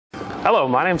Hello,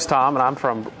 my name's Tom and I'm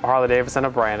from Harley Davidson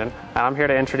of Bradenton, and I'm here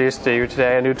to introduce to you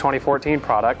today a new 2014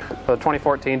 product for the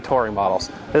 2014 touring models.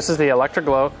 This is the Electra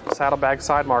Glo Saddlebag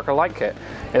Side Marker Light Kit.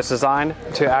 It's designed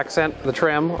to accent the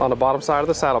trim on the bottom side of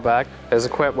the saddlebag. It is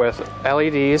equipped with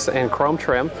LEDs and chrome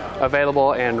trim,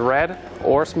 available in red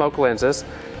or smoke lenses.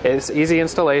 It's easy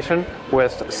installation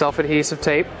with self-adhesive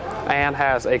tape and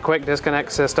has a quick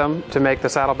disconnect system to make the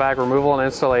saddlebag removal and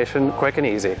installation quick and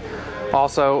easy.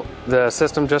 Also, the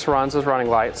system just runs as running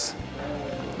lights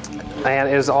and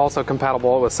is also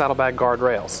compatible with saddlebag guard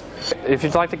rails. If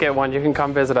you'd like to get one, you can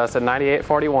come visit us at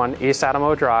 9841 East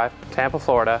Adamo Drive, Tampa,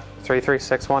 Florida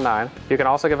 33619. You can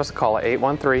also give us a call at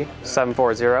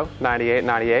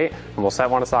 813-740-9898 and we'll set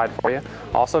one aside for you.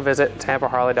 Also visit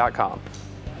tampaharley.com.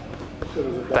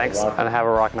 Thanks and have a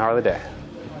rockin' Harley day.